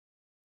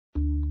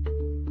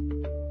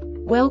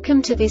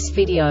Welcome to this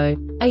video.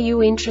 Are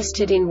you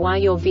interested in why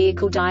your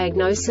vehicle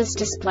diagnosis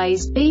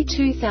displays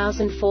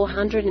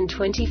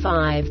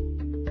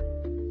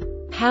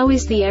B2425? How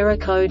is the error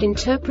code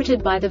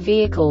interpreted by the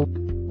vehicle?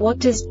 What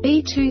does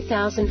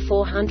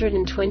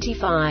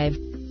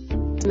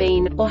B2425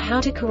 mean, or how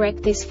to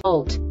correct this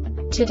fault?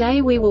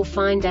 Today we will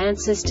find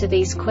answers to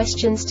these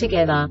questions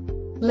together.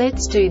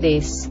 Let's do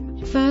this.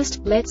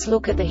 First, let's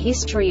look at the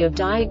history of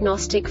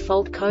diagnostic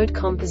fault code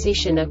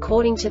composition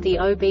according to the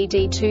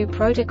OBD2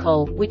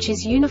 protocol, which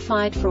is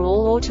unified for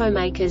all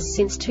automakers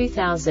since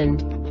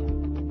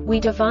 2000. We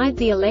divide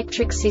the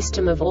electric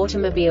system of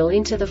automobile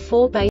into the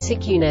four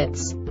basic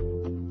units: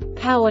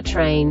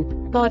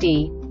 powertrain,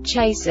 body,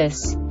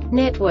 chassis,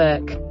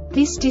 network.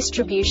 This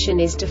distribution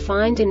is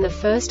defined in the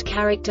first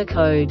character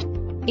code.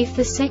 If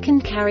the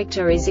second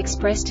character is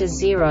expressed as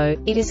 0,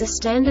 it is a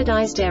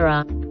standardized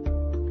error.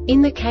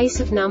 In the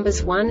case of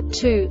numbers 1,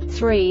 2,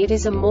 3, it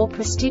is a more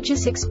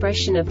prestigious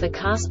expression of the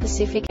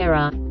car-specific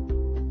error.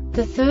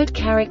 The third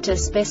character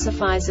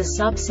specifies a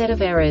subset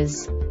of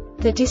errors.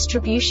 The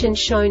distribution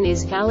shown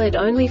is valid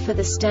only for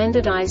the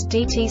standardized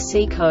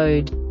DTC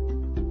code.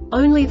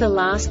 Only the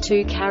last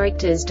two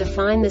characters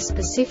define the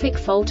specific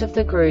fault of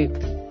the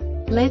group.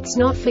 Let's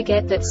not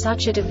forget that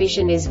such a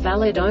division is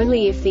valid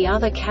only if the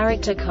other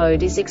character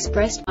code is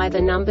expressed by the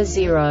number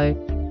 0.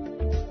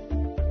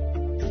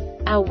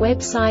 Our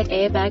website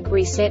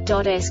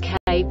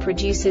airbagreset.sk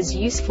produces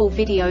useful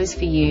videos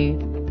for you.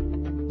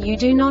 You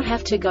do not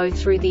have to go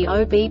through the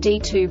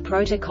OBD2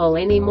 protocol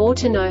anymore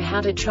to know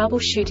how to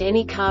troubleshoot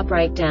any car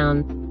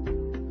breakdown.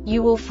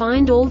 You will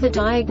find all the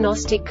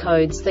diagnostic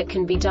codes that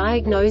can be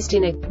diagnosed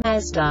in a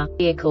Mazda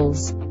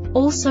vehicles.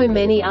 Also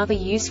many other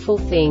useful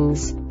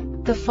things.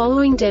 The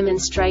following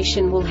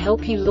demonstration will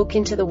help you look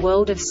into the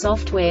world of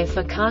software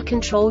for car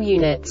control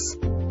units.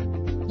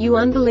 You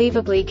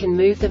unbelievably can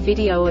move the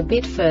video a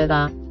bit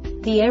further.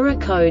 The error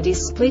code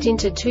is split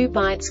into 2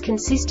 bytes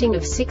consisting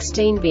of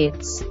 16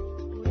 bits.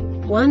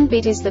 1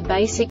 bit is the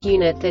basic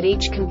unit that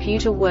each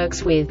computer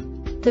works with.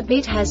 The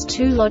bit has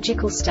 2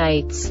 logical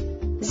states: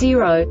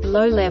 0,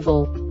 low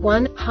level,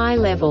 1, high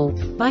level.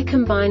 By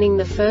combining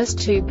the first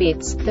 2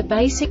 bits, the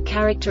basic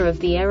character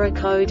of the error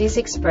code is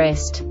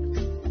expressed.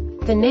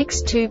 The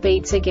next 2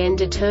 beats again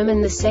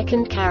determine the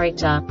second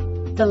character.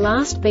 The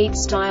last beat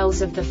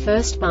styles of the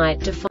first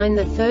byte define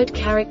the third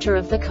character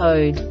of the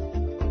code.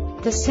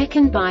 The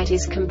second byte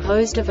is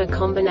composed of a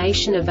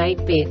combination of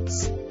 8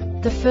 bits.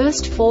 The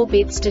first 4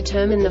 bits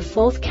determine the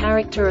fourth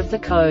character of the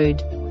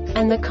code.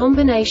 And the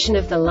combination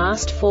of the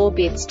last 4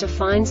 bits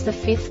defines the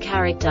fifth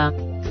character.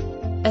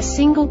 A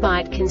single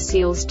byte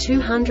conceals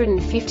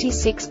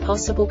 256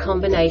 possible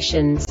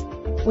combinations.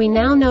 We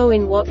now know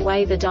in what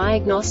way the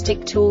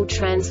diagnostic tool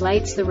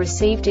translates the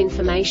received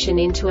information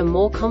into a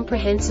more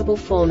comprehensible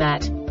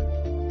format.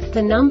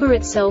 The number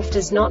itself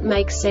does not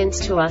make sense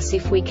to us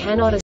if we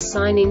cannot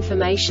assign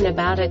information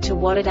about it to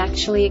what it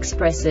actually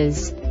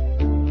expresses.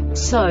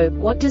 So,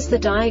 what does the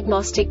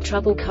diagnostic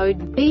trouble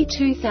code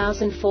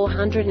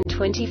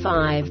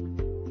B2425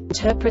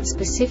 interpret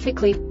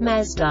specifically for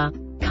Mazda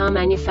car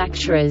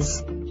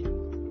manufacturers?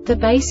 The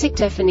basic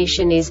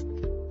definition is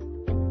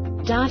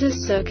data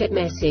circuit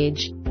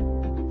message.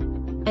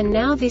 And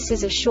now this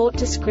is a short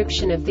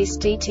description of this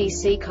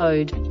DTC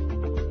code.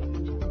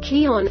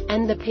 Key on,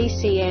 and the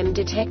PCM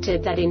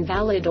detected that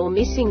invalid or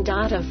missing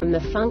data from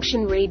the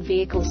function read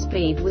vehicle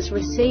speed was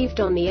received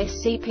on the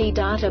SCP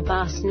data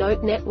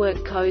bus.Note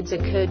network. Codes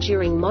occur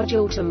during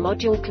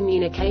module-to-module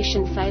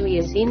communication.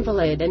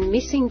 Failures.Invalid and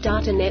missing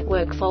data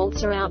network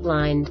faults are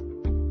outlined.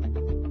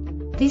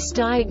 This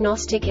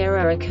diagnostic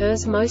error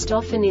occurs most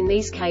often in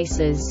these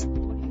cases: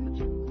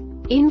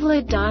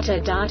 invalid data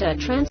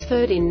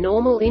transferred in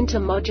normal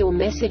inter-module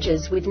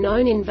messages with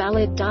known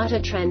invalid data.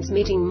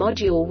 Transmitting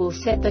module will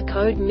set the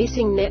code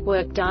missing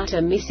network data.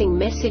 Missing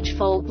message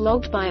fault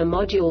logged by a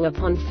module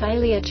upon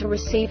failure to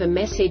receive a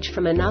message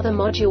from another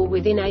module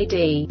within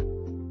AD.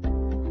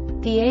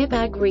 The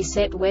Airbag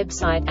Reset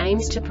website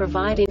aims to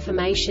provide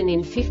information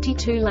in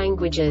 52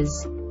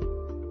 languages.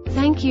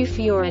 Thank you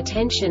for your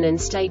attention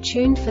and stay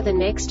tuned for the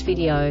next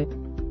video.